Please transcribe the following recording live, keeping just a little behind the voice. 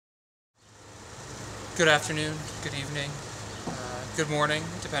Good afternoon, good evening, good morning,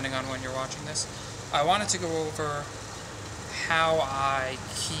 depending on when you're watching this. I wanted to go over not how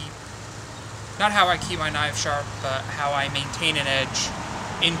I keep my knife sharp, but how I maintain an edge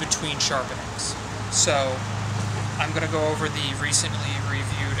in between sharpenings. So, I'm going to go over the recently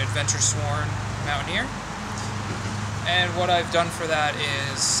reviewed Adventure Sworn Mountaineer. And what I've done for that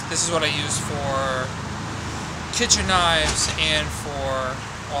is, this is what I use for kitchen knives and for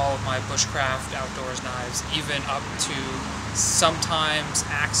all of my bushcraft outdoors knives, even up to sometimes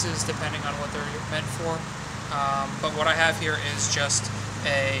axes, depending on what they're meant for. But what I have here is just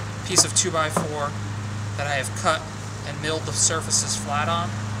a piece of 2x4 that I have cut and milled the surfaces flat on,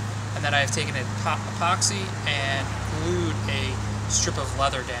 and then I have taken epoxy and glued a strip of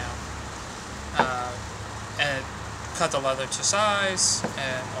leather down, and cut the leather to size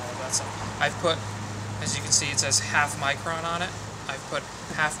and all of that stuff. I've put, as you can see, it says half micron on it. I've put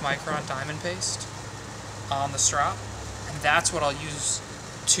half micron diamond paste on the strap, and that's what I'll use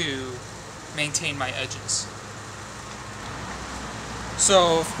to maintain my edges.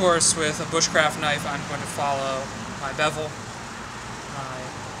 So, of course, with a bushcraft knife, I'm going to follow my bevel, my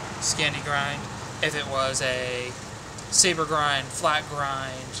Scandi grind. If it was a saber grind, flat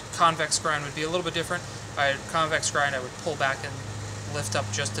grind, convex grind would be a little bit different. If I had a convex grind, I would pull back and lift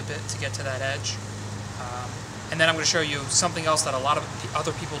up just a bit to get to that edge. And then I'm going to show you something else that a lot of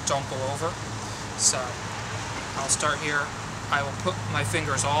other people don't go over. So, I'll start here. I will put my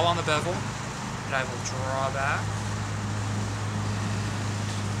fingers all on the bevel, and I will draw back.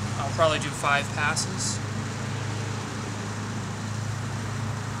 I'll probably do 5 passes.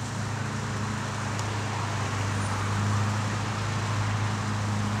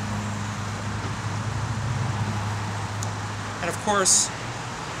 And of course,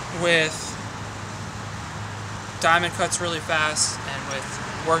 with diamond cuts really fast and with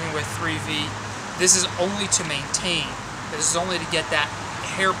working with 3V, this is only to maintain. This is only to get that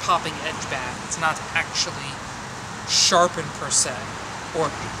hair-popping edge back. It's not to actually sharpen per se, or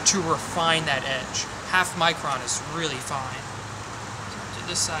to refine that edge. Half micron is really fine. So to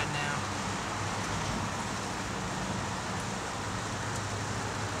this side now.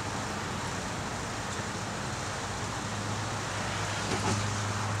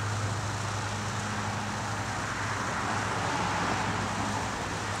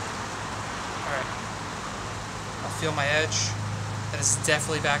 Feel my edge. That is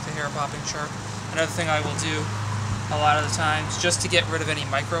definitely back to hair popping sharp. Another thing I will do a lot of the times, just to get rid of any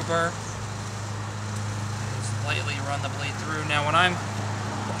micro burr, is lightly run the blade through. Now when I'm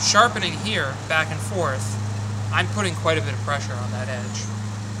sharpening here, back and forth, I'm putting quite a bit of pressure on that edge.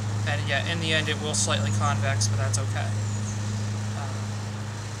 And yeah, in the end it will slightly convex, but that's okay.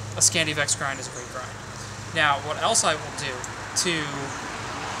 A Scandi Vex grind is a great grind. Now, what else I will do to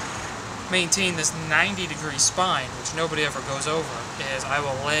maintain this 90-degree spine, which nobody ever goes over, is I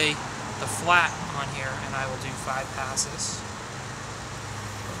will lay the flat on here and I will do 5 passes.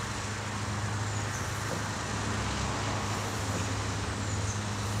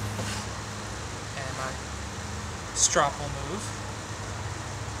 And my strop will move.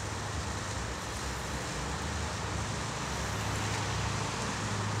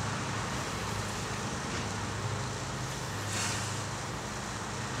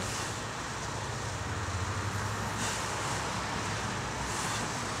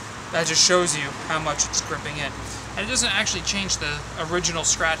 That just shows you how much it's gripping in. And it doesn't actually change the original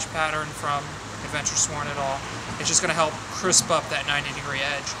scratch pattern from Adventure Sworn at all. It's just going to help crisp up that 90-degree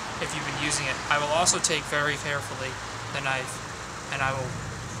edge if you've been using it. I will also take very carefully the knife and I will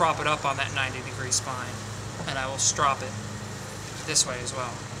prop it up on that 90-degree spine, and I will strop it this way as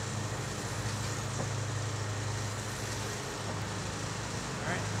well.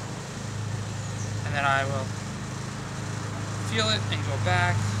 Alright. And then I will feel it and go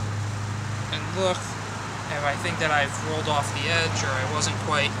back and look. If I think that I've rolled off the edge or I wasn't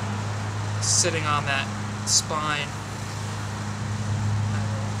quite sitting on that spine, I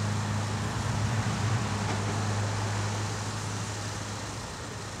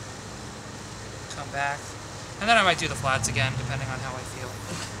will come back. And then I might do the flats again, depending on how I feel.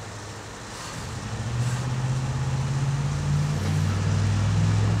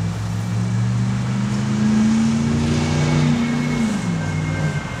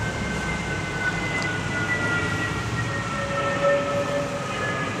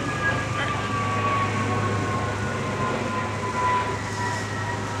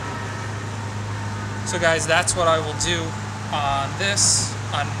 So guys, that's what I will do on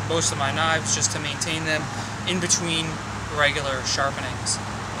most of my knives, just to maintain them in between regular sharpenings.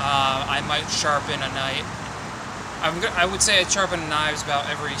 I might sharpen a I would say I sharpen knives about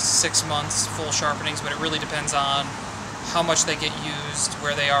every 6 months, full sharpenings, but it really depends on how much they get used,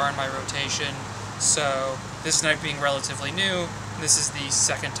 where they are in my rotation. So this knife being relatively new, this is the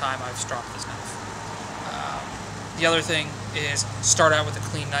second time I've stropped this knife. The other thing is start out with a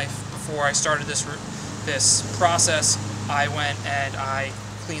clean knife. Before I started this process, I went and I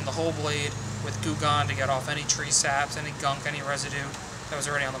cleaned the whole blade with Goo Gone to get off any tree saps, any gunk, any residue that was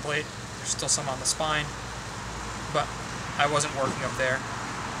already on the blade. There's still some on the spine, but I wasn't working up there,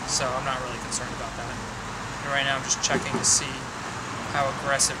 so I'm not really concerned about that. And right now I'm just checking to see how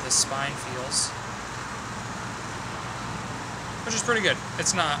aggressive this spine feels, which is pretty good.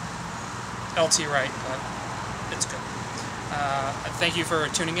 It's not LT right, but it's good. Thank you for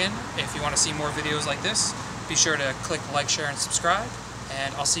tuning in. If you want to see more videos like this, be sure to click like, share, and subscribe,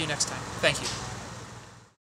 and I'll see you next time. Thank you.